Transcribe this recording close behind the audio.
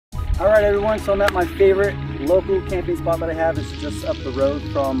All right, everyone, so I'm at my favorite local camping spot that I have. It's just up the road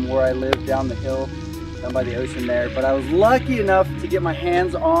from where I live, down the hill, down by the ocean there. But I was lucky enough to get my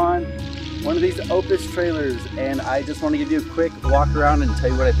hands on one of these Opus trailers, and I just want to give you a quick walk around and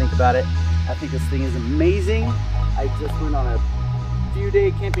tell you what I think about it. I think this thing is amazing. I just went on a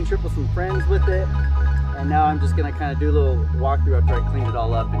few-day camping trip with some friends with it, and now I'm just gonna kind of do a little walkthrough after I cleaned it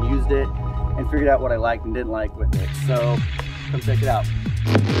all up and used it and figured out what I liked and didn't like with it. So come check it out.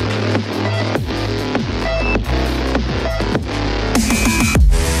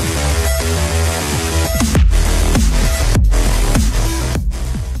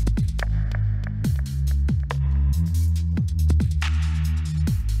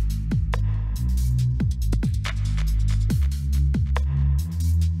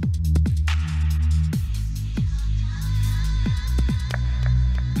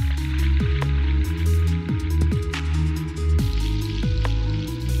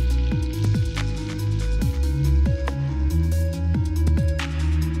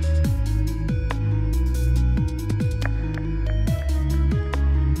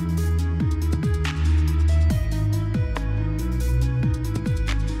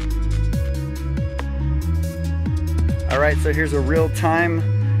 All right, so here's a real-time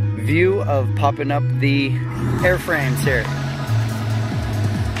view of popping up the airframes here.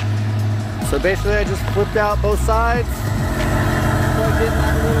 So basically I just flipped out both sides, plugged in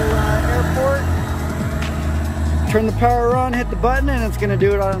that little airport, turn the power on, hit the button, and it's gonna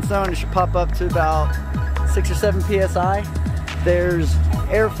do it on its own. It should pop up to about 6 or 7 PSI. There's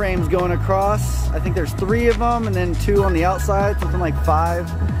airframes going across. I think there's 3 of them and then 2 on the outside, something like 5.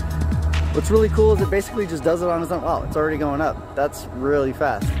 What's really cool is it basically just does it on its own. Oh, it's already going up. That's really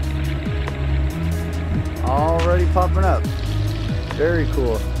fast. Already popping up. Very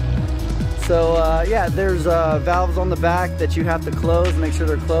cool. So yeah, there's valves on the back that you have to close, make sure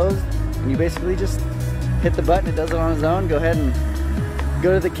they're closed. And you basically just hit the button, it does it on its own. Go ahead and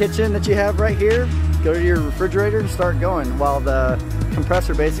go to the kitchen that you have right here. Go to your refrigerator and start going while the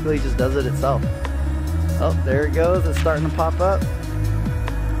compressor basically just does it itself. Oh, there it goes. It's starting to pop up.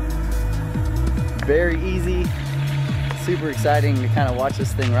 Very easy, super exciting to kind of watch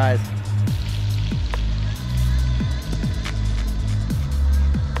this thing rise.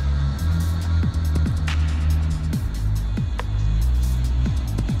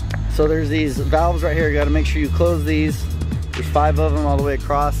 So there's these valves right here. You got to make sure you close these. There's 5 of them all the way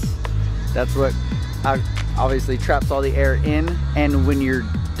across. That's what obviously traps all the air in, and when you're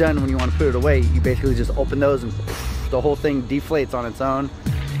done, when you want to put it away, you basically just open those and the whole thing deflates on its own.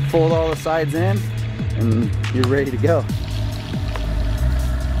 Fold all the sides in and you're ready to go.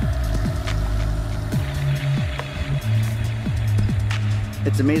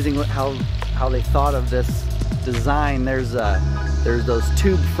 It's amazing how they thought of this design. There's those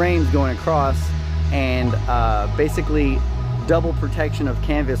tube frames going across, and basically double protection of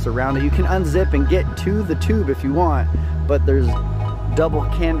canvas around it. You can unzip and get to the tube if you want, but there's double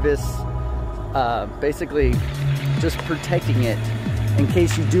canvas basically just protecting it in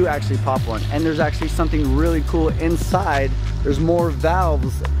case you do actually pop one. And there's actually something really cool inside. There's more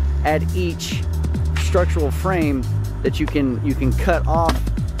valves at each structural frame that you can cut off.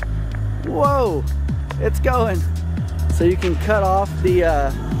 Whoa, it's going. So you can cut off the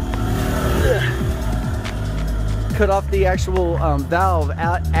actual valve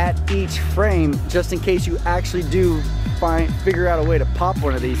at each frame, just in case you actually do figure out a way to pop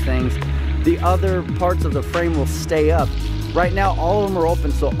one of these things. The other parts of the frame will stay up. Right now, all of them are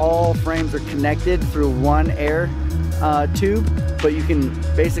open, so all frames are connected through one air tube, but you can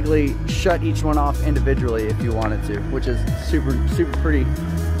basically shut each one off individually if you wanted to, which is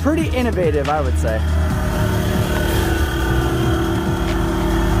pretty innovative, I would say.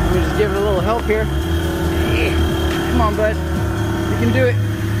 Let me just give it a little help here. Come on, bud. You can do it.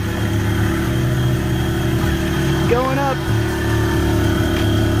 Going up.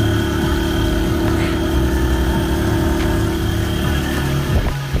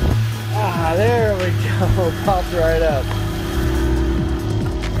 There we go, popped right up.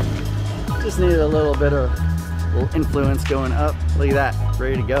 Just needed a little bit of influence going up. Look at that,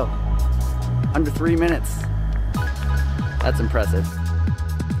 ready to go. Under 3 minutes. That's impressive.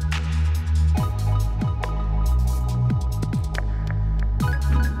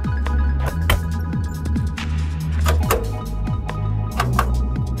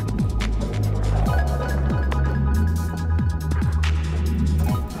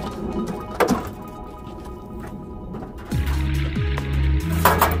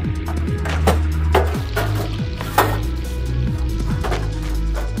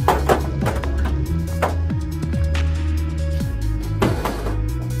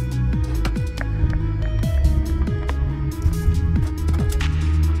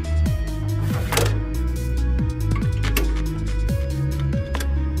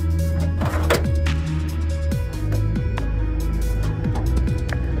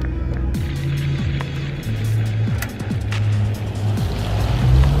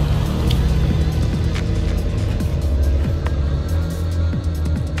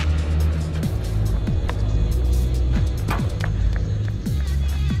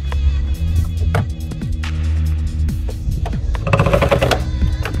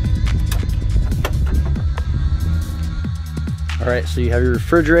 right, so you have your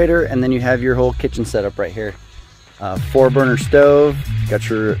refrigerator, and then you have your whole kitchen setup right here. 4-burner stove, got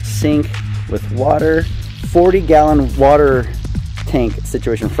your sink with water, 40-gallon water tank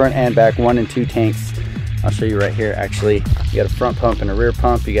situation, front and back, 1 and 2 tanks. I'll show you right here. Actually, you got a front pump and a rear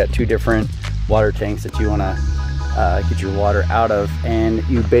pump. You got 2 different water tanks that you want to get your water out of, and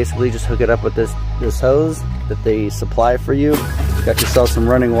you basically just hook it up with this hose that they supply for you. Got yourself some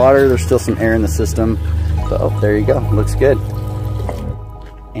running water. There's still some air in the system, but oh, there you go. Looks good.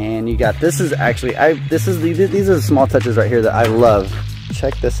 And you got, this is actually, these are the small touches right here that I love.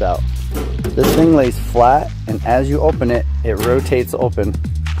 Check this out. This thing lays flat, and as you open it, it rotates open.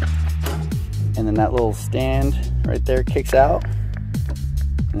 And then that little stand right there kicks out,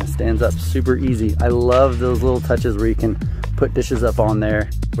 and it stands up super easy. I love those little touches where you can put dishes up on there,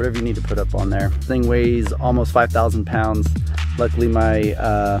 whatever you need to put up on there. This thing weighs almost 5,000 pounds. Luckily my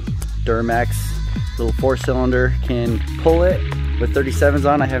Duramax little 4-cylinder can pull it with 37s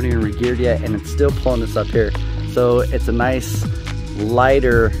on. I haven't even re-geared yet, and it's still pulling this up here. So it's a nice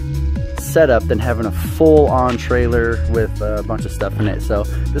lighter setup than having a full-on trailer with a bunch of stuff in it. So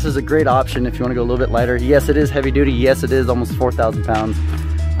this is a great option if you want to go a little bit lighter. Yes, it is heavy duty. Yes, it is almost 4,000 pounds,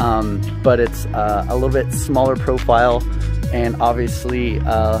 but it's a little bit smaller profile, and obviously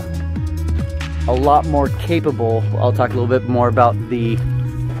a lot more capable. I'll talk a little bit more about the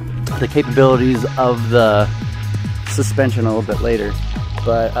capabilities of the suspension a little bit later,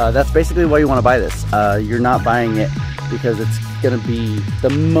 but that's basically why you want to buy this. You're not buying it because it's going to be the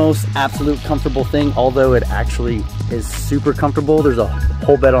most absolute comfortable thing, although it actually is super comfortable. There's a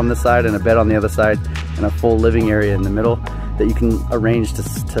whole bed on this side and a bed on the other side and a full living area in the middle that you can arrange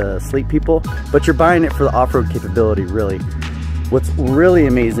to sleep people, but you're buying it for the off-road capability, really. What's really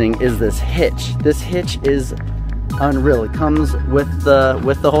amazing is this hitch. This hitch is unreal. It comes with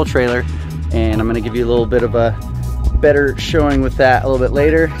the whole trailer, and I'm going to give you a little bit of a better showing with that a little bit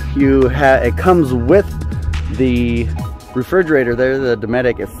later. It comes with the refrigerator there, the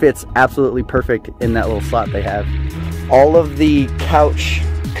Dometic. It fits absolutely perfect in that little slot they have. All of the couch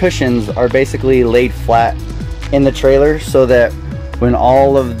cushions are basically laid flat in the trailer, so that when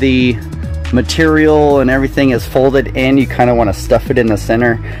all of the material and everything is folded in, you kind of want to stuff it in the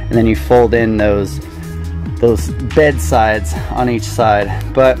center, and then you fold in those bed sides on each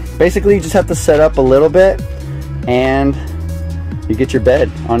side. But basically you just have to set up a little bit, and you get your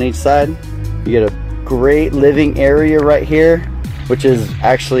bed on each side. You get a great living area right here, which is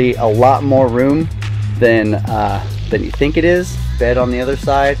actually a lot more room than you think it is. Bed on the other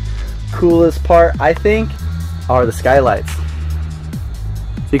side. Coolest part, I think, are the skylights.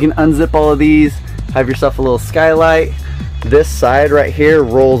 So you can unzip all of these, have yourself a little skylight. This side right here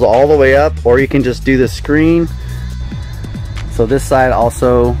rolls all the way up, or you can just do the screen. So this side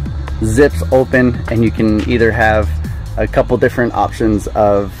also zips open, and you can either have a couple different options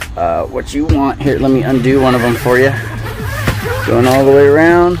of what you want. Here, let me undo one of them for you. Going all the way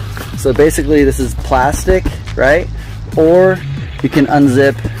around. So basically this is plastic, right? Or you can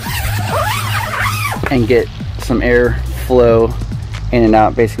unzip and get some air flow in and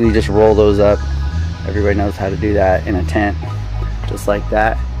out. Basically just roll those up. Everybody knows how to do that in a tent, just like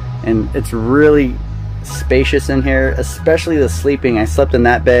that. And it's really spacious in here, especially the sleeping. I slept in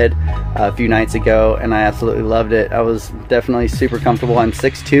that bed a few nights ago, and I absolutely loved it. I was definitely super comfortable. I'm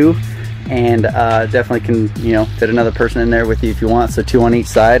 6'2", and definitely can, you know, fit another person in there with you if you want. So 2 on each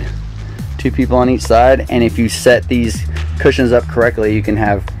side, 2 people on each side. And if you set these cushions up correctly, you can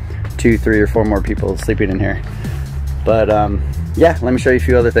have 2, 3, or 4 more people sleeping in here. But yeah, let me show you a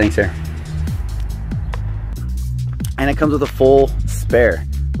few other things here. And it comes with a full spare,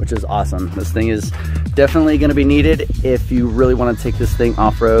 which is awesome. This thing is definitely going to be needed if you really want to take this thing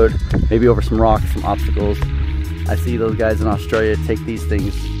off-road, maybe over some rocks, some obstacles. I see those guys in Australia take these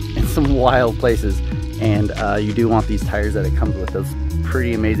things in some wild places, and you do want these tires that it comes with. It's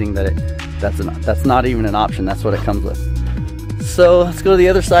pretty amazing that that's not even an option. That's what it comes with. So let's go to the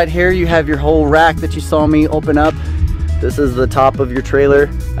other side here. You have your whole rack that you saw me open up. This is the top of your trailer.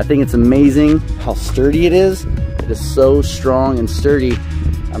 I think it's amazing how sturdy it is. It is so strong and sturdy.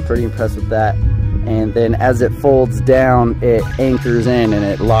 I'm pretty impressed with that. And then as it folds down, it anchors in and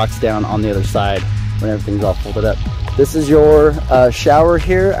it locks down on the other side when everything's all folded up. This is your shower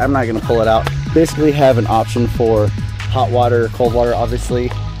here. I'm not gonna pull it out. Basically have an option for hot water, cold water,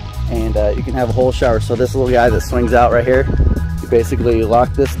 obviously, and you can have a whole shower. So this little guy that swings out right here, you basically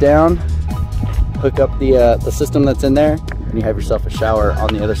lock this down, hook up the system that's in there, and you have yourself a shower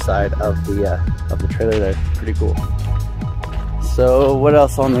on the other side of the trailer there. Pretty cool. So what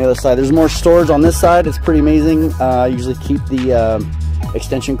else on the other side? There's more storage on this side. It's pretty amazing. I usually keep the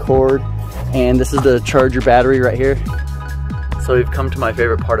extension cord, and this is to charge your battery right here. So So we've come to my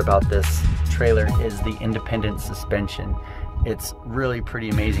favorite part about this trailer is the independent suspension. It's really pretty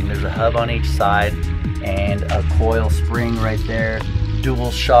amazing. There's a hub on each side and a coil spring right there,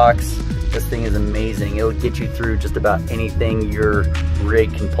 dual shocks. This thing is amazing. It'll get you through just about anything your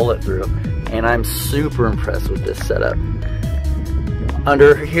rig can pull it through. And I'm super impressed with this setup.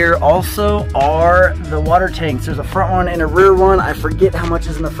 Under here also are the water tanks. There's a front one and a rear one. I forget how much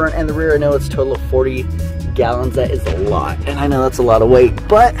is in the front and the rear. I know it's a total of 40 gallons. That is a lot. And I know that's a lot of weight,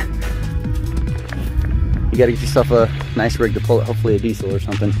 but you gotta get yourself a nice rig to pull it, hopefully a diesel or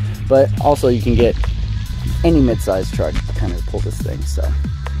something. But also you can get any mid-sized truck to kind of pull this thing, so.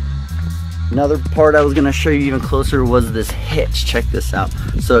 Another part I was gonna show you even closer was this hitch. Check this out.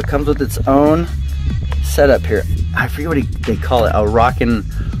 So it comes with its own setup here. I forget what they call it. A lock and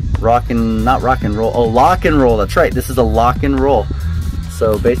roll. Oh, lock and roll. That's right. This is a lock and roll.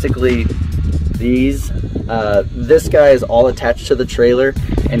 So basically, this guy is all attached to the trailer,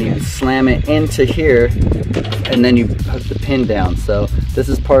 and you slam it into here, and then you put the pin down. So this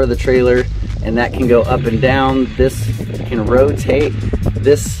is part of the trailer, and that can go up and down. This can rotate.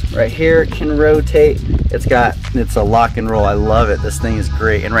 This right here can rotate. It's a lock and roll. I love it. This thing is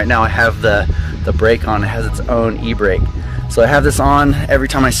great. And right now I have the brake on. It has its own e-brake. So I have this on. Every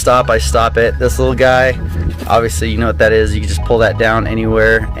time I stop it. This little guy, obviously you know what that is. You can just pull that down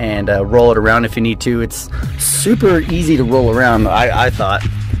anywhere and roll it around if you need to. It's super easy to roll around, I thought.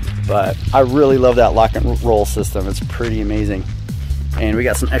 But I really love that lock and roll system. It's pretty amazing. And we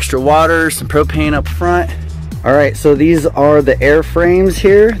got some extra water, some propane up front. All right, so these are the air frames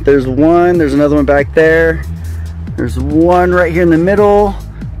here. There's one, there's another one back there. There's one right here in the middle,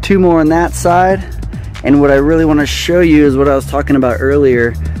 two more on that side. And what I really want to show you is what I was talking about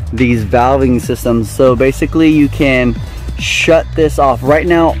earlier, these valving systems. So basically you can shut this off. Right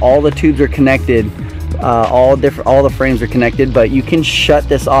now, all the tubes are connected, all the frames are connected, but you can shut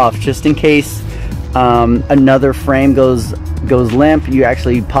this off just in case another frame goes limp. You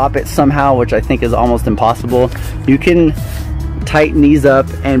actually pop it somehow, which I think is almost impossible. You can tighten these up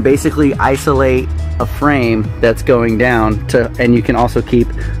and basically isolate a frame that's going down and you can also keep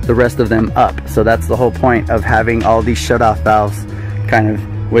the rest of them up. So that's the whole point of having all these shut-off valves kind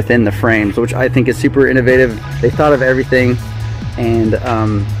of within the frames, which I think is super innovative. They thought of everything, and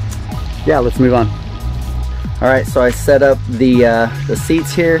yeah, let's move on. All right, so I set up the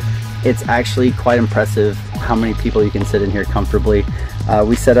seats here. It's actually quite impressive how many people you can sit in here comfortably.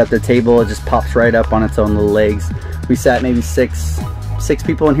 We set up the table, it just pops right up on its own little legs. We sat maybe six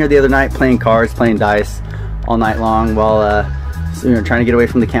people in here the other night playing cards, playing dice all night long while trying to get away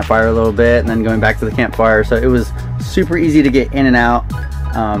from the campfire a little bit and then going back to the campfire. So it was super easy to get in and out.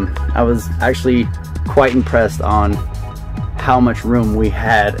 I was actually quite impressed on how much room we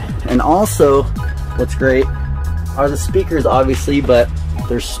had. And also, what's great are the speakers, obviously, but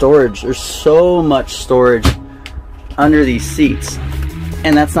there's storage. There's so much storage under these seats,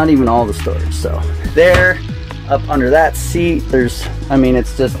 and that's not even all the storage. So there, up under that seat,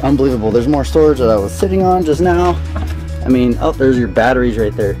 it's just unbelievable. There's more storage that I was sitting on just now. Oh, there's your batteries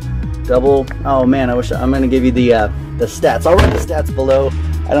right there. Oh man, I'm gonna give you the stats. I'll write the stats below.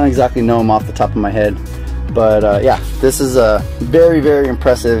 I don't exactly know them off the top of my head, but yeah, this is a very, very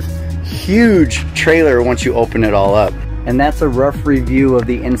impressive, huge trailer once you open it all up. And that's a rough review of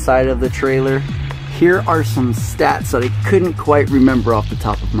the inside of the trailer. Here are some stats that I couldn't quite remember off the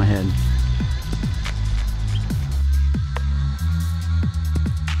top of my head.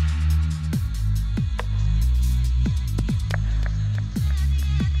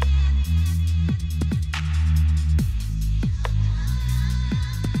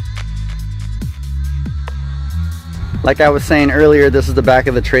 Like I was saying earlier, this is the back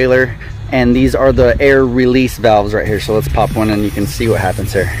of the trailer, and these are the air release valves right here. So let's pop one and you can see what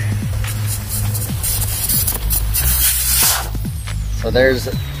happens here. So there's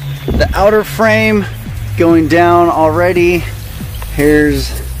the outer frame going down already. Here's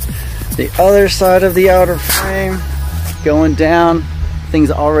the other side of the outer frame going down. Things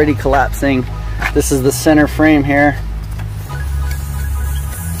already collapsing. This is the center frame here.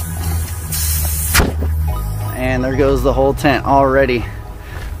 And there goes the whole tent already.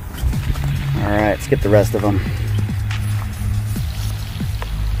 All right, let's get the rest of them.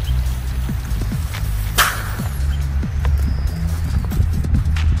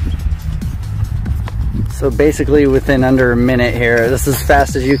 So basically within under a minute here, this is as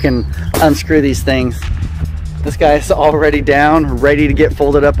fast as you can unscrew these things. This guy's already down, ready to get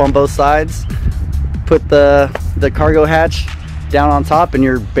folded up on both sides. Put the cargo hatch down on top and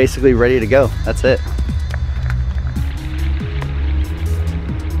you're basically ready to go. That's it.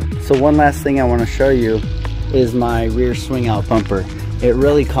 So one last thing I want to show you is my rear swing out bumper. It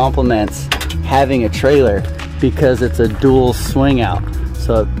really complements having a trailer because it's a dual swing out.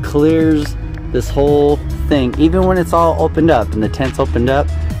 So it clears this whole thing. Even when it's all opened up and the tent's opened up,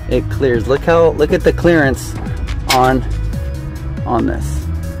 it clears. Look at the clearance on this.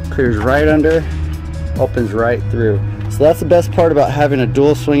 Clears right under, opens right through. So that's the best part about having a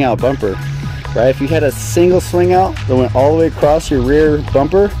dual swing out bumper, right? If you had a single swing out that went all the way across your rear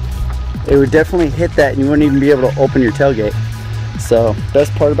bumper, it would definitely hit that and you wouldn't even be able to open your tailgate. So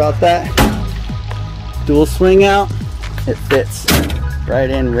best part about that, dual swing out, it fits right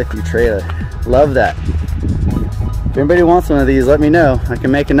in with your trailer. Love that. If anybody wants one of these, let me know. I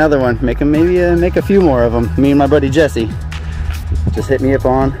can make another one. Make a few more of them. Me and my buddy Jesse. Just hit me up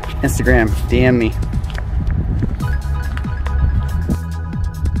on Instagram, DM me.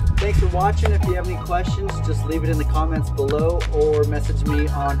 Thanks for watching. If you have any questions, just leave it in the comments below or message me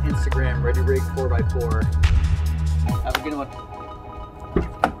on Instagram, ReadyRig4x4. Have a good one.